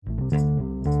Yeah!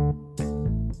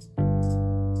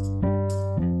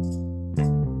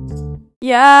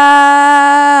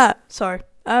 Sorry.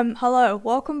 Hello.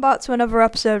 Welcome back to another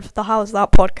episode of the How's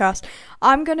That podcast.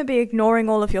 I'm going to be ignoring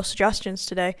all of your suggestions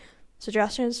today.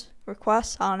 Suggestions?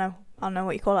 Requests? I don't know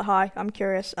what you call it. Hi, I'm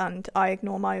curious and I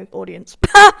ignore my audience.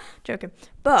 Joking.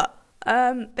 But,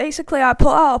 basically I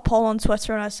put out a poll on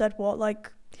Twitter and I said, what,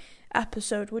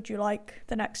 episode would you like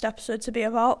the next episode to be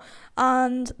about?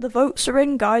 And the votes are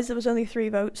in, guys. There was only 3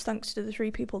 votes thanks to the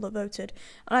 3 people that voted.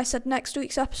 And I said next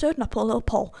week's episode, and I put a little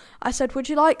poll. I said, would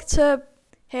you like to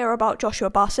hear about Joshua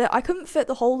Bassett? I couldn't fit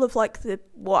the whole of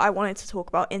what I wanted to talk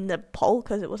about in the poll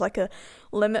because it was a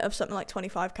limit of something like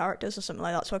 25 characters or something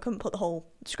like that, so I couldn't put the whole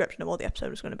description of what the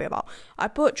episode was going to be about. I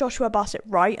put Joshua Bassett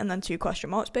right and then 2 question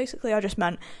marks. Basically I just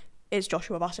meant, is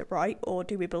Joshua Bassett right, or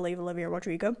do we believe Olivia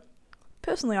Rodrigo?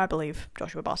 Personally, I believe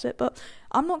Joshua Bassett, but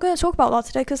I'm not going to talk about that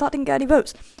today because that didn't get any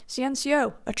votes.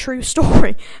 CNCO, a true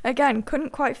story. Again,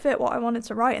 couldn't quite fit what I wanted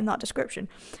to write in that description.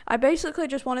 I basically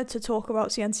just wanted to talk about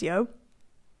CNCO,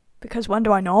 because when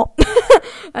do I not?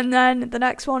 And then the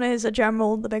next one is a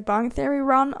general The Big Bang Theory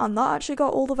run, and that actually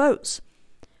got all the votes.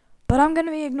 But I'm going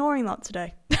to be ignoring that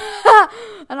today.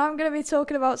 And I'm going to be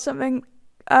talking about something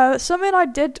I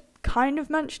did kind of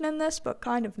mention in this, but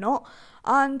kind of not.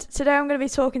 And today I'm going to be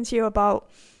talking to you about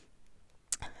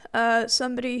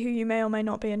somebody who you may or may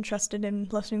not be interested in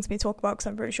listening to me talk about, because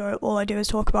I'm pretty sure all I do is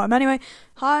talk about him anyway.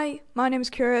 Hi, my name is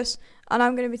Curious, and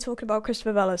I'm going to be talking about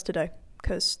Christopher Velez today,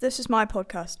 because this is my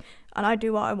podcast, and I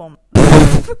do what I want.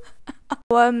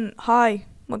 Hi,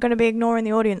 we're going to be ignoring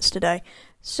the audience today.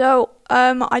 So,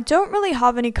 I don't really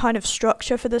have any kind of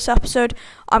structure for this episode.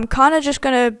 I'm kind of just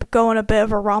going to go on a bit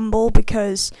of a ramble,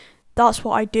 because that's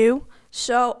what I do.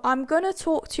 So, I'm going to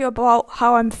talk to you about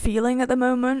how I'm feeling at the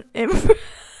moment.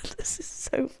 This is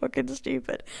so fucking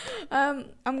stupid.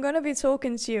 I'm going to be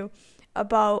talking to you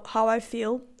about how I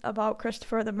feel about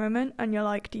Christopher at the moment, and you're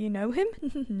like, do you know him?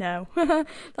 No.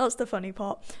 That's the funny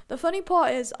part. The funny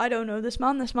part is, I don't know this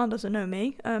man doesn't know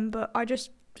me, but I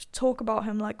just talk about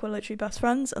him like we're literally best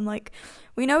friends, and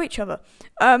we know each other.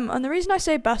 And the reason I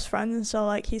say best friends, and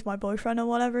so he's my boyfriend or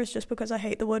whatever, is just because I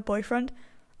hate the word boyfriend.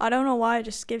 I don't know why, it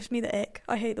just gives me the ick.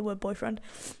 I hate the word boyfriend.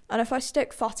 And if I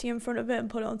stick fatty in front of it and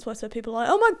put it on Twitter, people are like,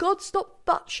 oh my god, stop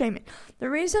fat shaming. The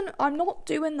reason I'm not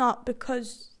doing that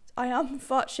because I am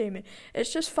fat shaming.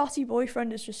 It's just fatty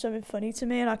boyfriend is just something funny to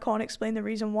me, and I can't explain the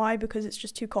reason why because it's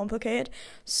just too complicated.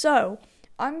 So,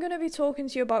 I'm going to be talking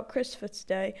to you about Christopher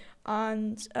today,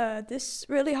 and this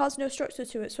really has no structure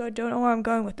to it, so I don't know where I'm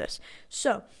going with this.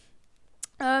 So,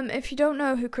 if you don't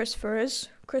know who Christopher is,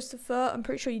 I'm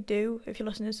pretty sure you do if you're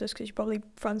listening to this because you're probably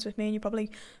friends with me and you're probably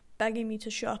begging me to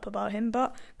shut up about him,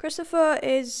 but Christopher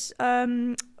is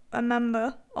a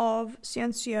member of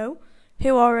CNCO,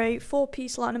 who are a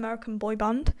 4-piece Latin American boy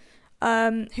band,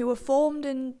 who were formed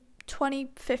in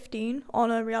 2015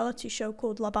 on a reality show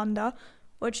called La Banda,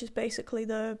 which is basically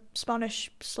the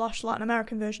Spanish/Latin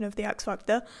American version of the X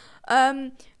Factor.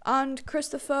 And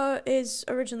Christopher is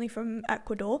originally from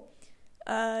Ecuador.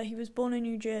 He was born in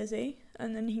New Jersey,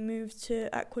 and then he moved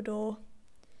to Ecuador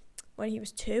when he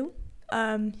was 2.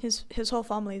 His whole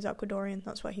family is Ecuadorian,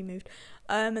 that's why he moved.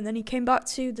 And then he came back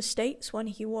to the States when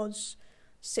he was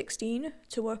 16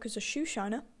 to work as a shoe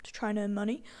shiner to try and earn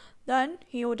money. Then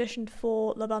he auditioned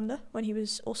for La Banda when he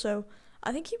was also,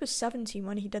 I think he was 17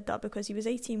 when he did that, because he was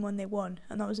 18 when they won,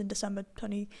 and that was in December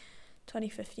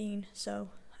 2015,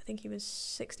 so I think he was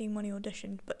 16 when he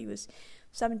auditioned, but he was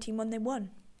 17 when they won,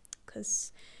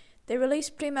 because they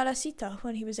released Primera Cita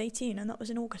when he was 18, and that was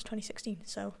in August 2016,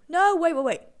 so, no,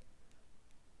 wait.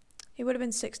 He would have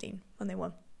been 16 when they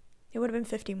won. He would have been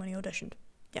 15 when he auditioned.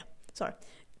 Yeah, sorry.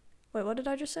 Wait, what did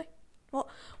I just say? What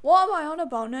am I on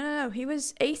about? No. He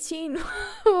was 18.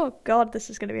 Oh, God, this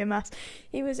is going to be a mess.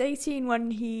 He was 18 when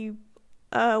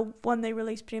they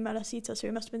released Primera Cita, so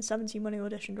he must have been 17 when he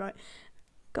auditioned, right?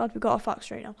 God, we got our facts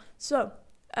straight now. So,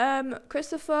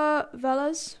 Christopher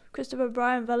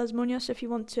Brian Velez Munoz, if you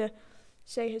want to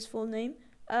say his full name.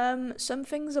 Some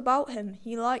things about him.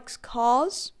 He likes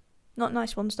cars. Not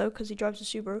nice ones, though, because he drives a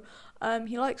Subaru.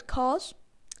 He likes cars.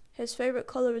 His favourite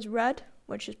colour is red,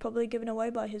 which is probably given away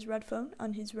by his red phone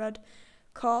and his red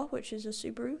car, which is a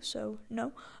Subaru, so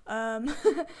no.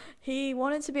 He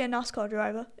wanted to be a NASCAR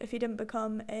driver if he didn't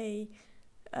become a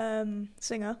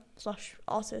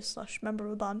singer/artist/member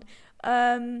of a band.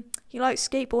 He likes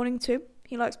skateboarding too.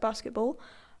 He likes basketball.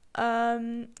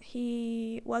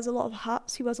 He wears a lot of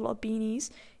hats. He wears a lot of beanies.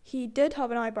 He did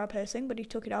have an eyebrow piercing, but he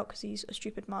took it out because he's a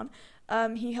stupid man.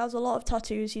 He has a lot of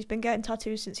tattoos. He's been getting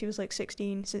tattoos since he was like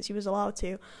 16, since he was allowed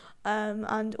to.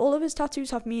 And all of his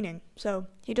tattoos have meaning. So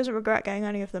he doesn't regret getting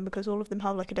any of them because all of them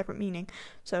have like a different meaning.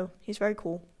 So he's very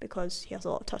cool because he has a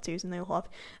lot of tattoos and they all have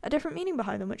a different meaning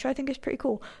behind them, which I think is pretty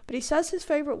cool. But he says his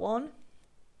favourite one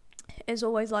is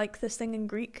always like this thing in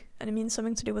Greek, and it means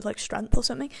something to do with like strength or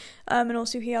something. And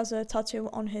also he has a tattoo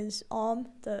on his arm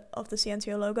of the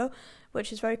Ciencio logo,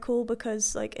 which is very cool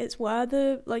because like it's where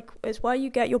you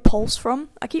get your pulse from.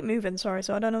 I keep moving, sorry,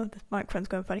 so I don't know if the microphone's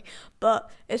going funny, but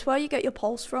it's where you get your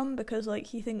pulse from because like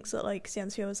he thinks that like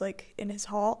Ciencio is like in his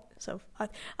heart. So I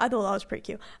thought that was pretty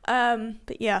cute.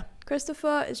 But yeah,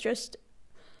 Christopher is just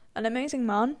an amazing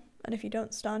man. And if you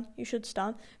don't stan, you should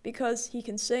stan, because he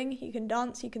can sing, he can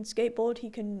dance, he can skateboard, he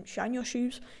can shine your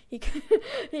shoes, he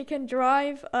can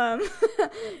drive.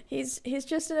 He's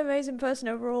just an amazing person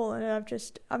overall, and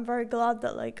I'm very glad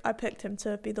that like I picked him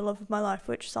to be the love of my life,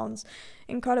 which sounds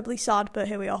incredibly sad, but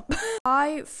here we are.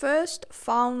 I first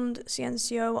found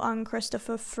Ciencio and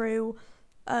Christopher through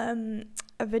a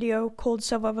video called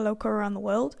Survival Loca Around the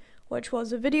World, which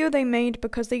was a video they made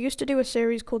because they used to do a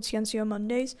series called Ciencio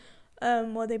Mondays.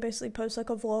 Where they basically post like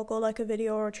a vlog or like a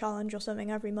video or a challenge or something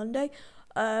every Monday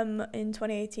in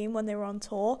 2018 when they were on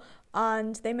tour,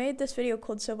 and they made this video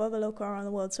called Survival Loca Around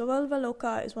the World. Survival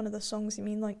Loca is one of the songs it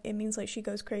means like she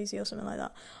goes crazy or something like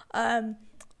that. And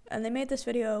they made this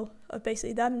video of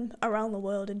basically them around the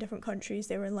world in different countries.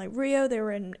 They were in like Rio, they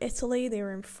were in Italy, they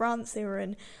were in France, they were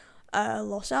in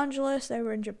Los Angeles, they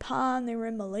were in Japan, they were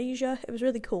in Malaysia. It was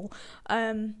really cool.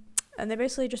 And they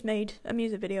basically just made a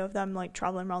music video of them like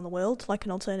traveling around the world, like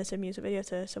an alternative music video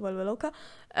to Se Vuelve Loca,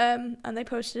 and they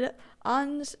posted it,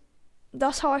 and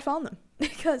that's how I found them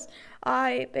because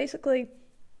I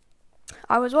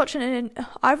was watching it, and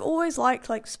I've always liked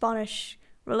like Spanish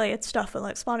related stuff and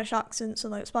like Spanish accents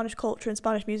and like Spanish culture and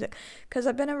Spanish music because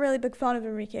I've been a really big fan of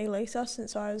Enrique Iglesias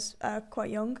since I was quite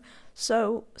young,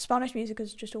 so Spanish music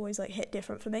has just always like hit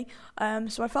different for me.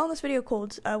 So I found this video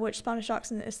called Which Spanish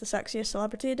Accent is the Sexiest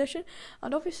Celebrity Edition,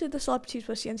 and obviously the celebrities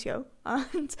were Ciencio,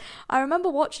 and I remember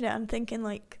watching it and thinking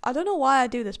like, I don't know why I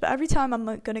do this, but every time I'm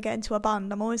like, gonna get into a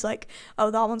band, I'm always like, oh,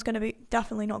 that one's gonna be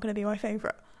definitely not gonna be my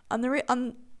favourite,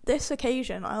 and this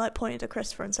occasion, I like pointed to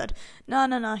Christopher and said,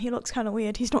 no, he looks kind of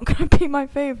weird, he's not going to be my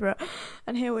favourite,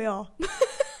 and here we are.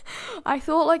 I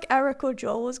thought like Eric or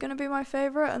Joel was going to be my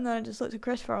favourite, and then I just looked at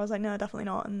Christopher, I was like, no, definitely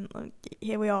not, and like,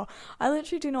 here we are. I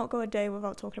literally do not go a day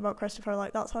without talking about Christopher,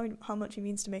 like that's how much he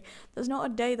means to me. There's not a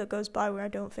day that goes by where I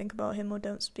don't think about him or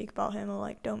don't speak about him or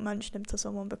like don't mention him to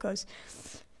someone, because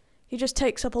he just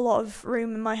takes up a lot of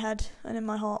room in my head and in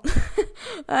my heart.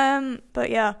 But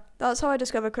yeah, that's how I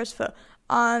discovered Christopher.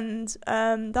 And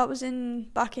that was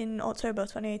back in October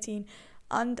 2018.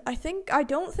 And I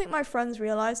don't think my friends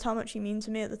realised how much he meant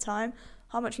to me at the time.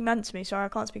 How much he meant to me, sorry, I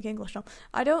can't speak English now.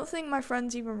 I don't think my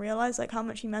friends even realised like how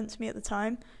much he meant to me at the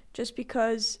time. Just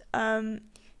because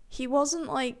he wasn't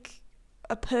like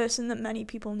a person that many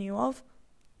people knew of.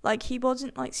 Like, he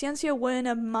wasn't, like, Ciencio weren't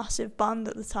a massive band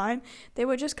at the time. They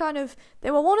were just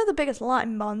they were one of the biggest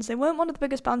Latin bands. They weren't one of the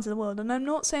biggest bands in the world. And I'm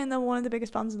not saying they're one of the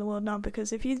biggest bands in the world now,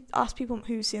 because if you ask people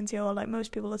who Ciencio are, like,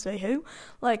 most people would say who.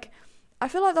 Like, I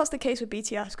feel like that's the case with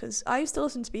BTS, because I used to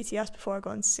listen to BTS before I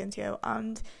got into Ciencio,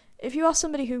 and if you ask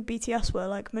somebody who BTS were,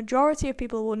 like, majority of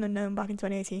people wouldn't have known back in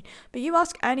 2018. But you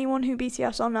ask anyone who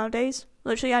BTS are nowadays,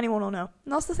 literally anyone will know.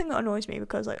 And that's the thing that annoys me,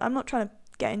 because, like, I'm not trying to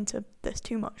get into this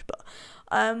too much, but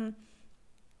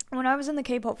when I was in the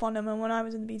K-pop fandom and when I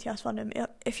was in the BTS fandom,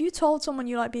 if you told someone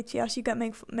you like BTS, you get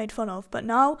made fun of. But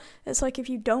now it's like if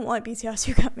you don't like BTS,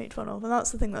 you get made fun of, and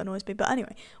that's the thing that annoys me. But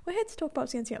anyway, we're here to talk about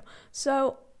Ciencio.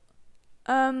 So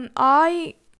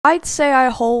I'd say I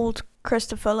hold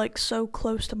Christopher like so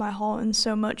close to my heart and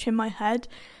so much in my head,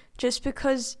 just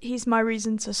because he's my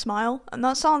reason to smile. And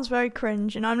that sounds very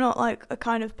cringe, and I'm not like a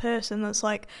kind of person that's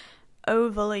like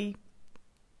overly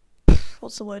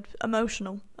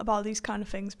emotional about these kind of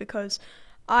things, because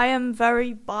I am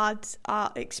very bad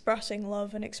at expressing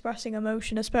love and expressing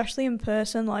emotion, especially in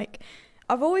person. Like,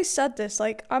 I've always said this,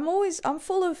 like, I'm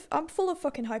full of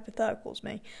fucking hypotheticals,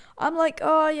 me. I'm like,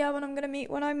 oh yeah,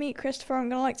 when I meet Christopher, I'm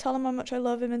gonna like tell him how much I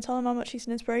love him and tell him how much he's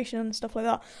an inspiration and stuff like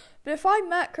that. But if I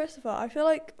met Christopher, I feel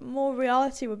like more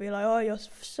reality would be like, oh, you're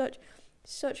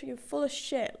you're full of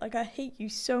shit, like I hate you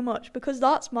so much, because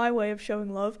that's my way of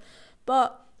showing love.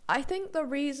 But I think the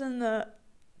reason that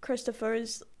Christopher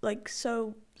is like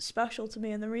so special to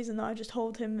me, and the reason that I just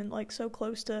hold him and like so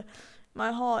close to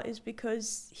my heart, is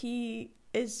because he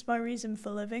is my reason for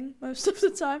living most of the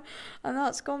time, and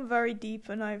that's gone very deep,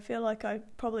 and I feel like I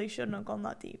probably shouldn't have gone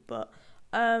that deep, but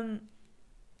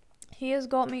he has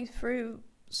got me through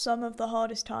some of the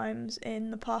hardest times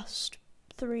in the past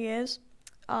 3 years,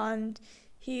 and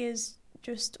he is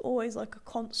just always like a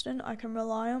constant I can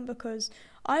rely on, because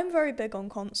I'm very big on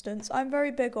constants. I'm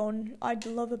very big on, I'd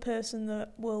love a person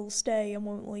that will stay and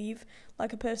won't leave,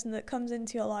 like a person that comes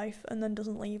into your life and then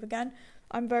doesn't leave again.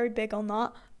 I'm very big on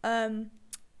that.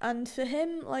 And for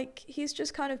him, like, he's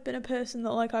just kind of been a person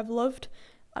that, like, I've loved,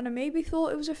 and I maybe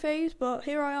thought it was a phase, but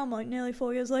here I am, like, nearly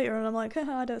 4 years later, and I'm like,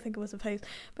 I don't think it was a phase,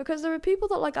 because there are people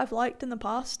that, like, I've liked in the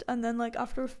past, and then, like,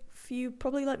 after a few,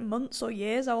 probably, like, months or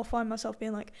years, I will find myself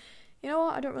being like, you know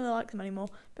what, I don't really like them anymore,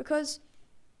 because,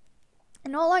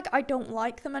 not like I don't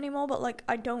like them anymore, but, like,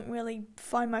 I don't really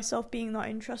find myself being that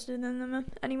interested in them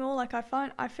anymore. Like,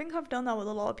 I think I've done that with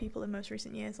a lot of people in most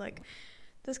recent years, like,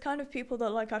 there's kind of people that,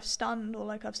 like, I've stand or,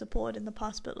 like, I've supported in the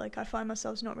past, but, like, I find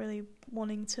myself not really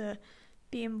wanting to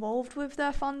be involved with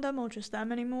their fandom or just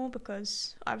them anymore,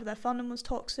 because either their fandom was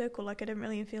toxic, or, like, I didn't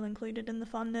really feel included in the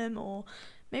fandom, or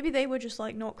maybe they were just,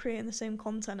 like, not creating the same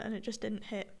content and it just didn't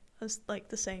hit as, like,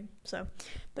 the same. So,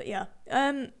 but yeah,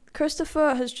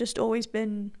 Christopher has just always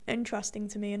been interesting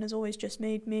to me and has always just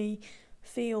made me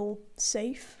feel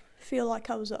safe, feel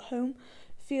like I was at home,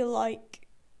 feel like,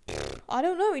 I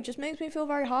don't know, it just makes me feel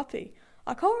very happy.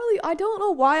 I don't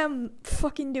know why I'm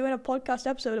fucking doing a podcast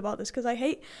episode about this, because I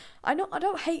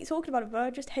don't hate talking about it, but I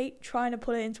just hate trying to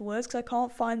put it into words, because I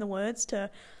can't find the words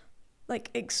to, like,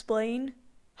 explain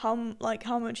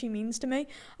how much he means to me.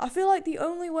 I feel like the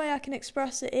only way I can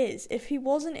express it is if he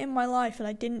wasn't in my life and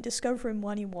I didn't discover him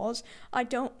when I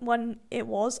don't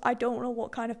know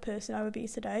what kind of person I would be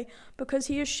today, because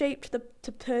he has shaped the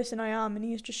person I am, and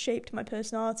he has just shaped my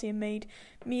personality and made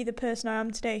me the person I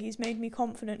am today. He's made me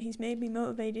confident, he's made me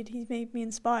motivated, he's made me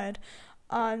inspired,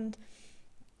 and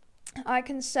I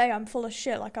can say I'm full of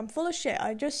shit. Like, I'm full of shit.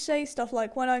 I just say stuff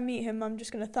like, when I meet him, I'm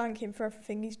just going to thank him for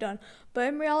everything he's done. But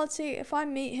in reality, if I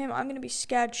meet him, I'm going to be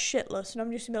scared shitless, and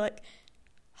I'm just going to be like,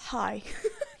 hi.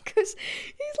 Because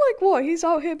he's like, what? He's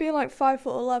out here being like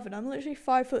 5'11". I'm literally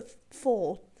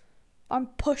 5'4". I'm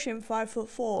pushing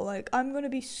 5'4". Like, I'm going to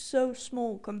be so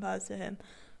small compared to him.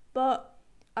 But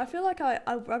I feel like I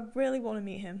really want to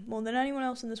meet him. More than anyone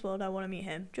else in this world, I want to meet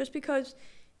him. Just because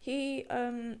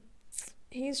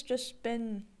he's just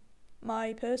been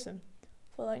my person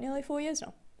for, like, nearly 4 years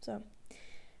now. So,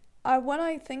 when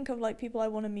I think of, like, people I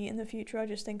want to meet in the future, I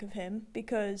just think of him,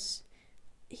 because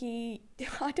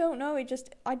I don't know,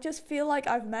 I just feel like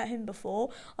I've met him before.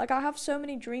 Like, I have so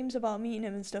many dreams about meeting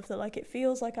him and stuff that, like, it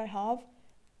feels like I have,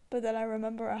 but then I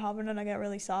remember I haven't, and I get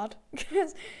really sad.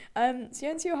 Because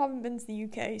Silencio haven't been to the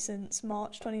UK since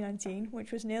March 2019,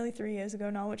 which was nearly 3 years ago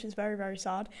now, which is very, very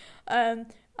sad.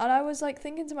 And I was, like,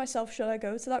 thinking to myself, should I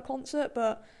go to that concert?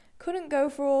 But couldn't go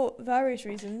for various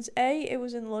reasons. A, it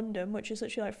was in London, which is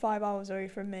literally, like, 5 hours away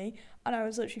from me, and I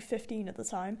was literally 15 at the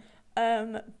time.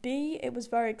 B, it was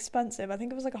very expensive. I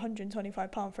think it was, like,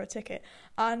 £125 for a ticket.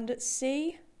 And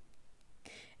C,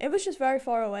 it was just very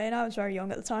far away, and I was very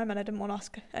young at the time, and I didn't want to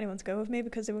ask anyone to go with me,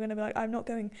 because they were going to be like, I'm not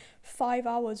going 5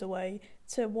 hours away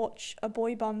to watch a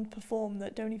boy band perform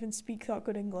that don't even speak that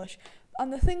good English.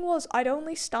 And the thing was, I'd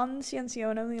only stan Silencio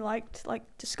and only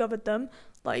discovered them,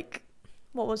 like,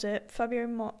 what was it,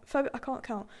 I can't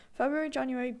count, February,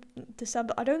 January,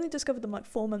 December. I'd only discovered them, like,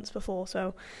 4 months before,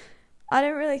 so I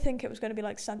didn't really think it was going to be,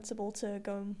 like, sensible to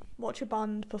go and watch a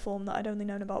band perform that I'd only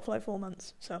known about for, like, 4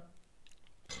 months, so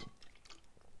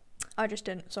I just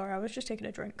didn't. Sorry, I was just taking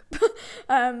a drink.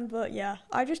 But yeah,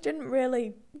 I just didn't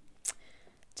really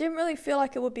feel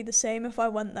like it would be the same if I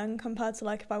went then, compared to,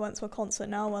 like, if I went to a concert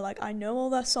now, where, like, I know all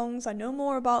their songs, I know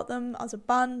more about them as a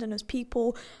band and as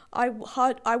people. I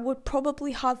would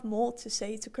probably have more to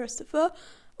say to Christopher,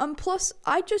 and plus,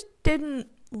 I just didn't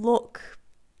look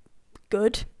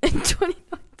good in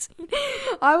 2019.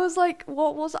 I was like,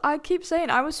 I keep saying,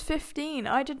 I was 15.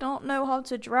 I did not know how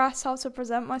to dress, how to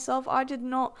present myself. I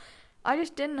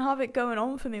just didn't have it going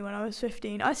on for me when I was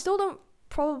 15. I still don't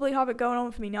probably have it going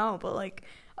on for me now, but, like,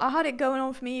 I had it going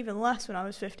on for me even less when I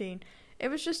was 15. It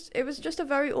was just a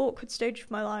very awkward stage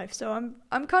of my life, so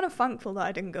I'm kind of thankful that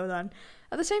I didn't go then.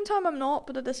 At the same time, I'm not,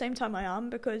 but at the same time, I am,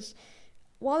 because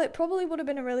while it probably would have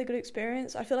been a really good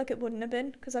experience, I feel like it wouldn't have been,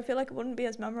 because I feel like it wouldn't be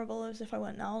as memorable as if I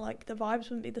went now. Like, the vibes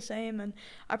wouldn't be the same, and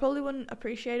I probably wouldn't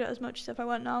appreciate it as much as if I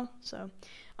went now. So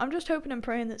I'm just hoping and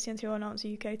praying that Silencio announce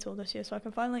a UK tour this year, so I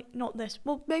can finally,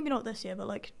 maybe not this year, but,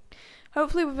 like,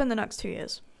 hopefully within the next 2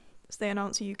 years. they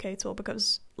announce a UK tour,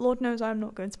 because Lord knows I'm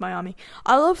not going to Miami.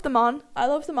 I love the man, and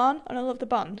I love the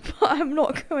band, but I'm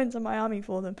not going to Miami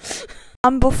for them.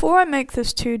 And before I make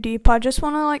this too deep, I just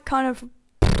want to like kind of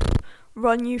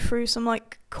run you through some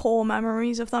like core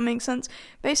memories, if that makes sense.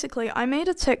 Basically, I made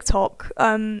a TikTok.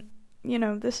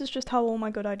 This is just how all my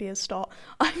good ideas start.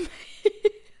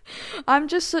 I'm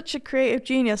just such a creative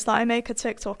genius that I make a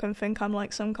TikTok and think I'm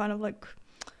like some kind of like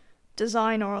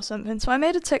designer or something. So I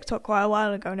made a TikTok quite a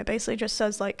while ago, and it basically just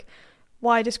says like,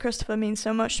 why does Christopher mean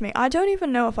so much to me? I don't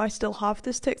even know if I still have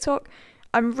this TikTok.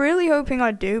 I'm really hoping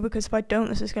I do, because if I don't,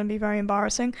 this is going to be very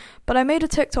embarrassing. But I made a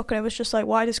TikTok and it was just like,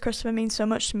 why does Christopher mean so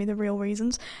much to me? The real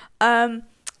reasons. And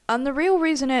the real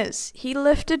reason is, he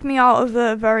lifted me out of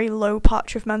a very low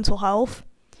patch of mental health.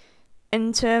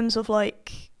 In terms of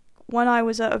like, when I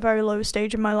was at a very low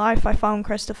stage in my life, I found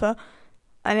Christopher,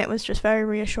 and it was just very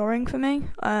reassuring for me.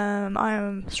 I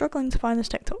am struggling to find this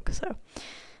TikTok, so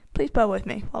please bear with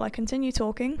me while I continue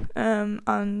talking,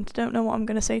 and don't know what I'm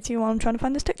going to say to you while I'm trying to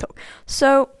find this TikTok.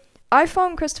 So, I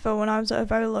found Christopher when I was at a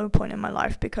very low point in my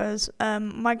life, because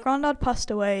my granddad passed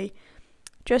away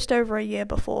just over a year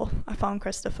before I found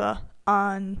Christopher,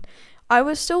 and I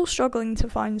was still struggling to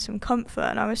find some comfort,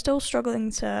 and I was still struggling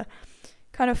to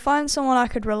kind of find someone I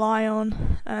could rely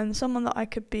on, and someone that I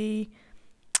could be,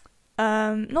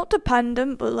 not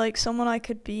dependent, but like someone I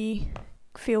could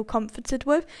feel comforted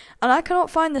with. And I cannot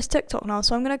find this TikTok now,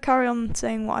 so I'm going to carry on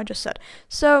saying what I just said.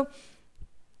 So,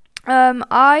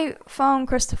 I found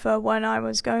Christopher when I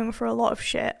was going through a lot of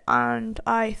shit, and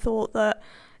I thought that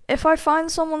if I find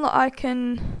someone that I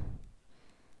can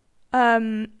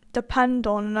depend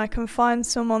on, and I can find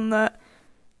someone that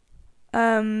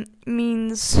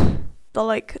means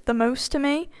the most to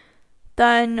me,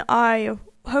 then I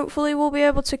hopefully will be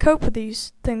able to cope with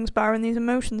these things better and these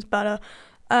emotions better.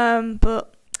 And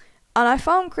I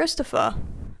found Christopher,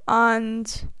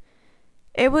 and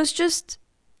it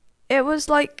was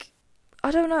like,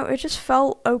 I don't know, it just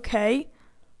felt okay.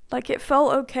 Like, it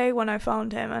felt okay when I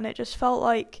found him, and it just felt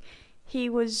like he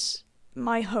was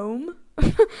my home.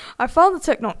 I found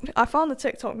the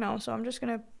TikTok now, so I'm just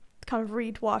gonna kind of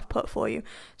read what I've put for you.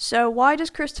 So, why does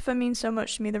Christopher mean so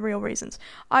much to me? The real reasons.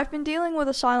 I've been dealing with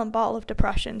a silent battle of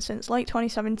depression since late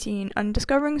 2017, and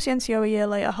discovering CNCO a year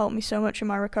later helped me so much in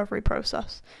my recovery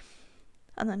process.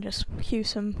 And then just cue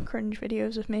some cringe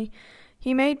videos of me.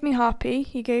 He made me happy.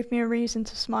 He gave me a reason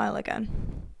to smile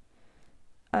again.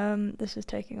 This is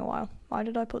taking a while. Why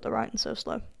did I put the writing so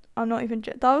slow? I'm not even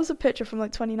that was a picture from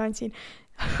like 2019.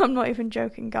 I'm not even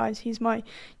joking, guys. He's my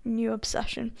new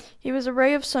obsession. He was a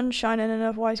ray of sunshine in an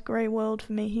otherwise grey world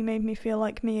for me. He made me feel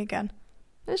like me again.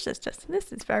 This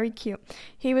is very cute.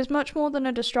 He was much more than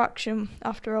a distraction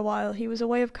after a while. He was a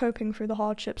way of coping through the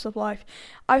hardships of life.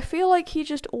 I feel like he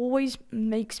just always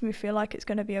makes me feel like it's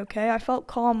going to be okay. I felt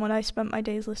calm when I spent my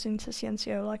days listening to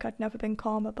CNCO, like I'd never been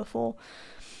calmer before.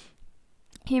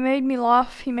 He made me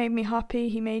laugh, he made me happy,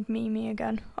 he made me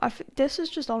again. This is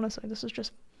just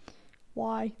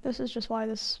why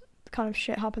this kind of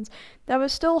shit happens. There were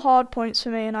still hard points for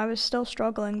me, and I was still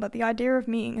struggling, but the idea of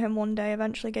meeting him one day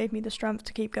eventually gave me the strength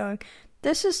to keep going.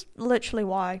 This is literally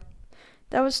why.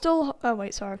 There was still... Oh,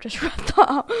 wait, sorry, I've just read that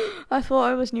out. I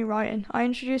thought it was new writing. I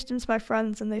introduced him to my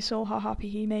friends, and they saw how happy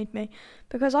he made me.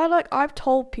 Because I've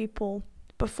told people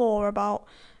before about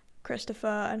Christopher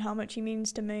and how much he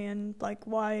means to me, and like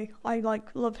why I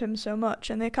like love him so much,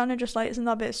 and they're kind of just like, isn't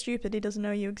that a bit stupid, he doesn't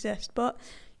know you exist? But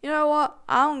you know what,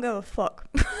 I don't give a fuck.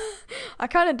 I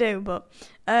kind of do. But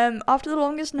after the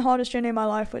longest and hardest journey of my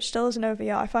life, which still isn't over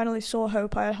yet, I finally saw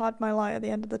hope. I had my light at the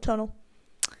end of the tunnel.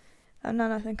 And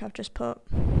then I think I've just put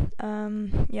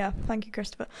thank you,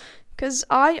 Christopher, because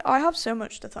I have so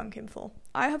much to thank him for.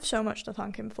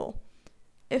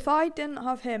 If I didn't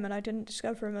have him and I didn't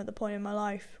discover him at the point in my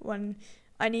life when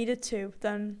I needed to,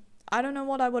 then I don't know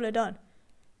what I would have done.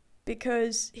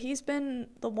 Because he's been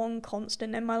the one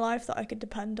constant in my life that I could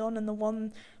depend on, and the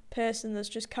one person that's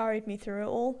just carried me through it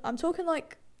all. I'm talking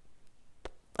like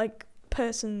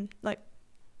person, like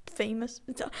famous.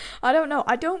 I don't know.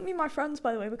 I don't mean my friends,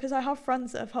 by the way, because I have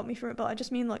friends that have helped me through it, but I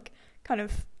just mean like kind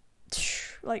of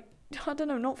like, I don't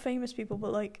know, not famous people,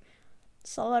 but like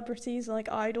celebrities, like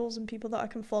idols and people that I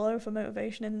can follow for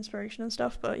motivation and inspiration and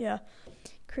stuff. But yeah,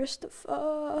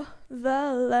 Christopher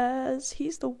Velez,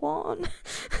 he's the one.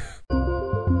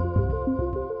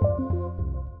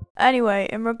 Anyway,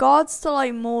 in regards to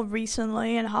like more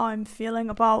recently and how I'm feeling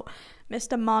about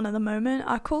Mr. Man at the moment,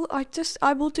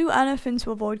 I will do anything to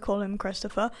avoid calling him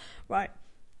Christopher. Right.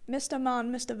 Mr.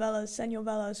 Man, Mr. Velez, Senor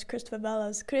Velez, Christopher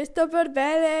Velez.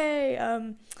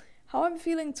 How I'm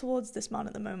feeling towards this man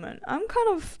at the moment. I'm kind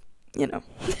of,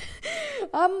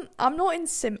 I'm not in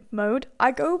simp mode.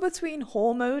 I go between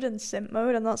whore mode and simp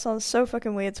mode, and that sounds so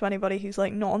fucking weird to anybody who's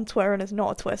like not on Twitter and is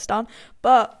not a Twitter stan.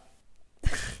 But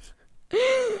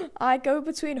I go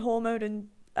between whore mode and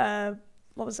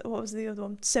what was the other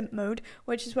one? Simp mode,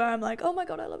 which is where I'm like, oh my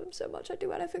god, I love him so much, I'd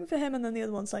do anything for him, and then the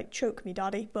other one's like, choke me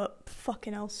daddy, but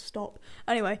fucking hell, stop.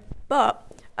 Anyway,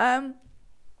 but at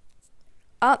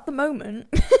the moment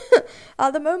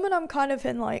I'm kind of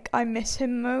in like I miss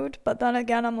him mode, but then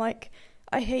again I'm like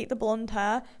I hate the blonde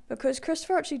hair, because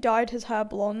Christopher actually dyed his hair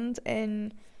blonde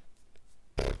in,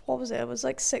 what was it? It was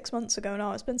like 6 months ago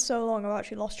now. It's been so long, I've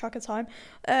actually lost track of time.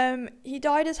 He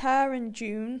dyed his hair in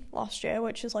June last year,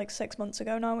 which is like 6 months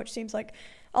ago now, which seems like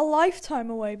a lifetime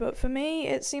away, but for me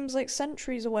it seems like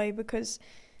centuries away, because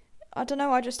I don't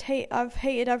know, I've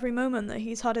hated every moment that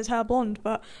he's had his hair blonde,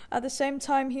 but at the same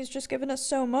time he's just given us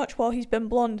so much while he's been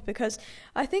blonde, because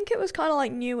I think it was kind of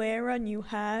like new era, new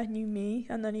hair, new me,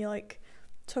 and then he like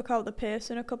took out the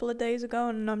piercing a couple of days ago,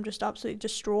 and I'm just absolutely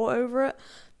distraught over it,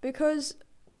 because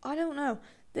I don't know,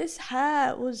 this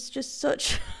hair was just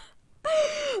such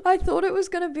I thought it was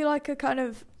going to be like a kind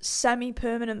of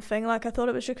semi-permanent thing, like I thought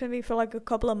it was just going to be for like a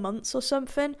couple of months or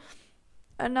something,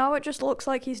 and now it just looks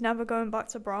like he's never going back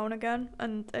to brown again,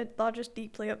 and that just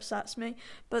deeply upsets me.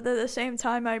 But at the same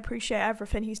time, I appreciate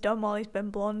everything he's done while he's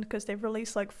been blonde, because they've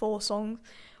released like 4 songs.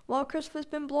 While Christopher's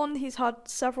been blonde, he's had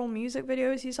several music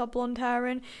videos he's had blonde hair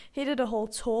in. He did a whole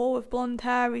tour with blonde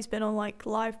hair. He's been on like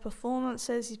live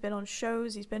performances, he's been on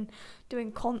shows, he's been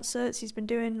doing concerts, he's been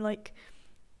doing like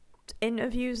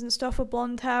interviews and stuff with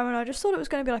blonde hair, and I just thought it was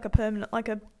going to be like a permanent, like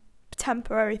a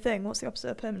temporary thing. What's the opposite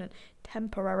of permanent?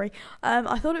 Temporary.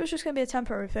 I thought it was just going to be a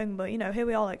temporary thing, but you know, here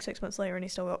we are like 6 months later and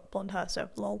he's still got blonde hair, so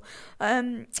lol.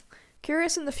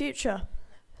 Curious in the future,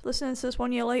 listening to this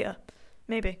 1 year later,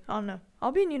 maybe, I don't know,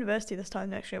 I'll be in university this time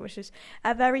next year, which is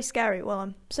very scary. Well,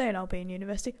 I'm saying I'll be in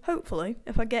university, hopefully,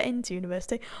 if I get into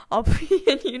university, I'll be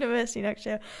in university next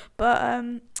year, but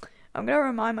I'm going to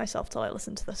remind myself to like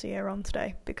listen to this a year on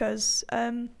today, because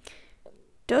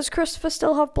does Christopher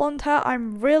still have blonde hair?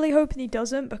 I'm really hoping he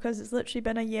doesn't, because it's literally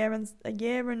been a year and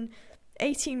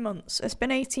 18 months. It's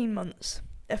been 18 months,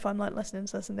 if I'm like listening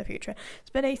to this in the future. It's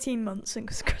been 18 months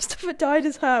since Christopher dyed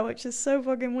his hair, which is so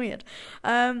fucking weird.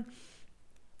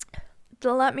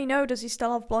 Let me know, does he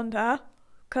still have blonde hair?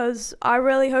 Because I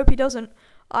really hope he doesn't.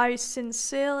 I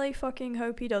sincerely fucking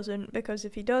hope he doesn't, because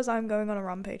if he does, I'm going on a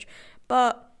rampage.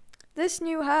 But this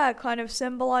new hair kind of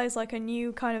symbolised like a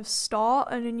new kind of start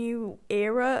and a new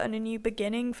era and a new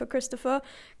beginning for Christopher,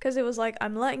 because it was like,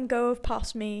 I'm letting go of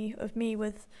past me, of me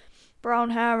with brown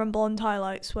hair and blonde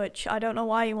highlights, which I don't know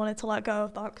why he wanted to let go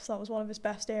of that, because that was one of his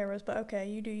best eras, but okay,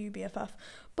 you do you, BFF.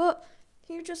 But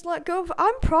he just let go of,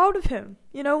 I'm proud of him,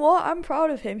 you know what, I'm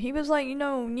proud of him. He was like, you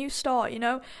know, new start, you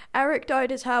know, Eric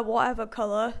dyed his hair whatever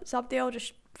colour, Zabdiel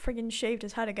just friggin' shaved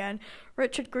his head again.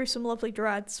 Richard grew some lovely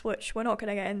dreads, which we're not going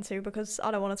to get into because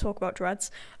I don't want to talk about dreads.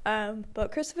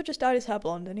 But Christopher just dyed his hair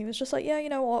blonde, and he was just like, yeah, you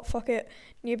know what, fuck it,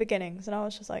 new beginnings. And I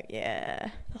was just like, yeah,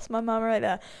 that's my mum right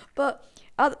there. But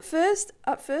at first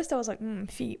I was like,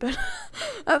 feet. But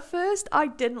at first I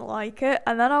didn't like it,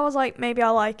 and then I was like, maybe I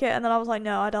like it, and then I was like,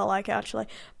 no, I don't like it actually.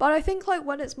 But I think like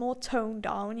when it's more toned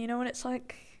down, you know, when it's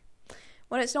like,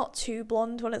 when it's not too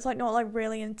blonde, when it's like not like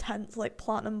really intense like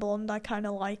platinum blonde, I kind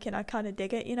of like it, I kind of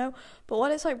dig it, you know. But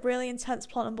when it's like really intense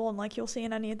platinum blonde, like you'll see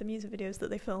in any of the music videos that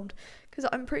they filmed, because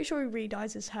I'm pretty sure he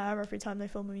re-dyes his hair every time they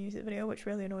film a music video, which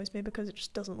really annoys me because it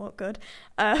just doesn't look good.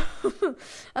 And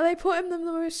they put him in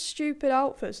the most stupid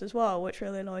outfits as well, which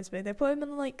really annoys me. They put him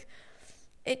in like,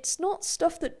 it's not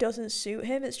stuff that doesn't suit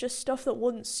him, it's just stuff that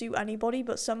wouldn't suit anybody,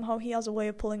 but somehow he has a way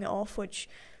of pulling it off, which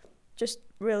just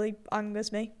really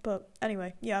angers me. But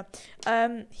anyway, yeah,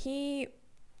 he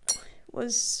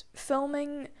was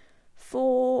filming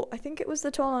for, I think it was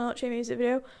the Toda La Noche music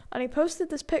video, and he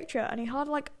posted this picture, and he had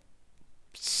like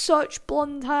such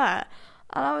blonde hair,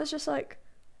 and I was just like,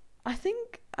 I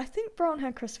think brown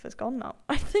hair Christopher's gone now.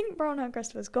 I think brown hair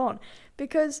Christopher's gone,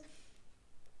 because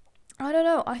I don't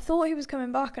know, I thought he was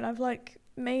coming back, and I've like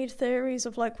made theories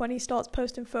of like when he starts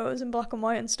posting photos in black and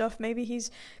white and stuff, maybe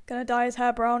he's gonna dye his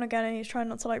hair brown again, and he's trying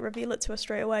not to like reveal it to us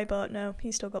straight away, but no,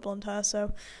 he's still got blonde hair.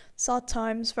 So sad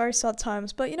times, very sad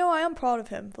times. But you know, I am proud of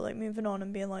him for like moving on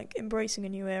and being like embracing a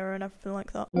new era and everything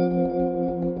like that.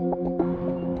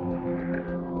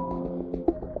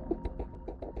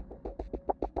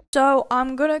 So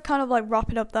I'm gonna kind of like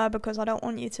wrap it up there, because I don't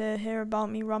want you to hear about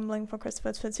me rambling for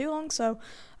Christopher for too long. So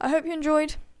I hope you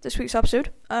enjoyed this week's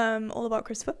episode, all about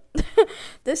Christopher.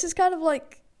 This is kind of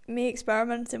like me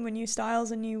experimenting with new styles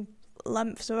and new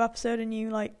lengths of episode and new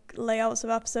like layouts of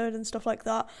episode and stuff like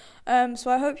that.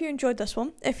 So I hope you enjoyed this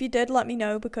one. If you did, let me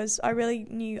know, because I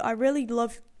really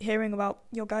love hearing about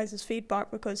your guys' feedback,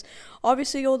 because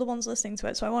obviously you're the ones listening to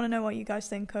it, so I want to know what you guys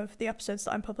think of the episodes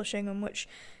that I'm publishing and which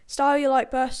style you like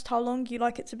best, how long you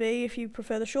like it to be. If you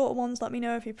prefer the shorter ones, let me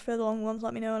know. If you prefer the long ones,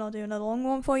 let me know, and I'll do another long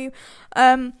one for you.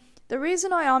 The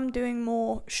reason I am doing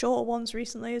more shorter ones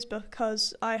recently is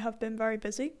because I have been very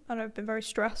busy and I've been very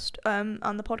stressed,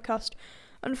 and the podcast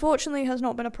unfortunately has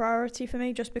not been a priority for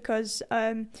me, just because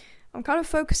I'm kind of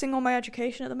focusing on my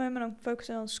education at the moment. I'm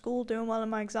focusing on school, doing well in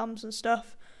my exams and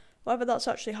stuff. Whether that's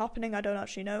actually happening, I don't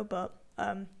actually know, but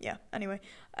yeah, anyway.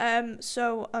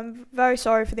 So I'm very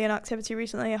sorry for the inactivity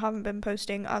recently. I haven't been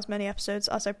posting as many episodes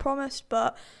as I promised,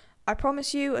 but I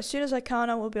promise you, as soon as I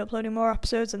can, I will be uploading more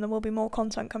episodes, and there will be more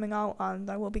content coming out, and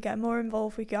I will be getting more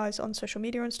involved with you guys on social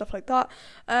media and stuff like that.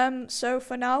 So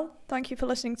for now, thank you for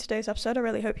listening to today's episode. I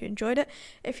really hope you enjoyed it.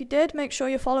 If you did, make sure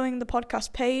you're following the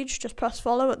podcast page. Just press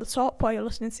follow at the top while you're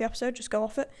listening to the episode. Just go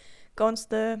off it, go onto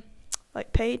the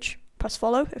page, press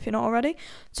follow if you're not already,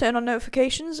 turn on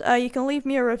notifications. You can leave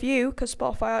me a review, because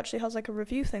Spotify actually has like a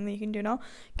review thing that you can do now.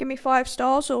 Give me 5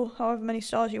 stars or however many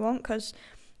stars you want, because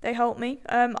they help me.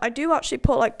 I do actually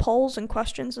put like polls and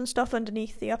questions and stuff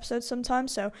underneath the episodes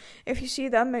sometimes, so if you see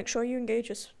them, make sure you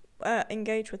engage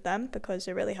with them, because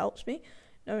it really helps me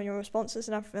knowing your responses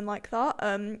and everything like that.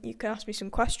 You can ask me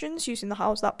some questions using the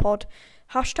How's That Pod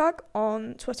hashtag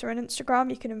on Twitter and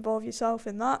Instagram. You can involve yourself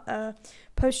in that.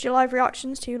 Post your live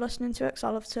reactions to you listening to it, because I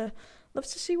love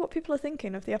to see what people are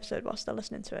thinking of the episode whilst they're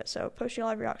listening to it. So post your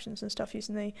live reactions and stuff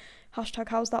using the hashtag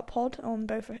How's That Pod on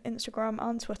both Instagram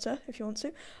and Twitter if you want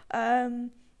to.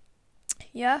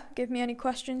 Yeah, give me any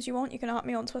questions you want. You can at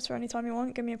me on Twitter anytime you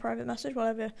want. Give me a private message,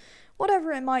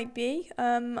 whatever it might be.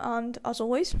 And as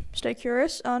always, stay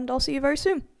curious, and I'll see you very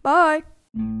soon. Bye!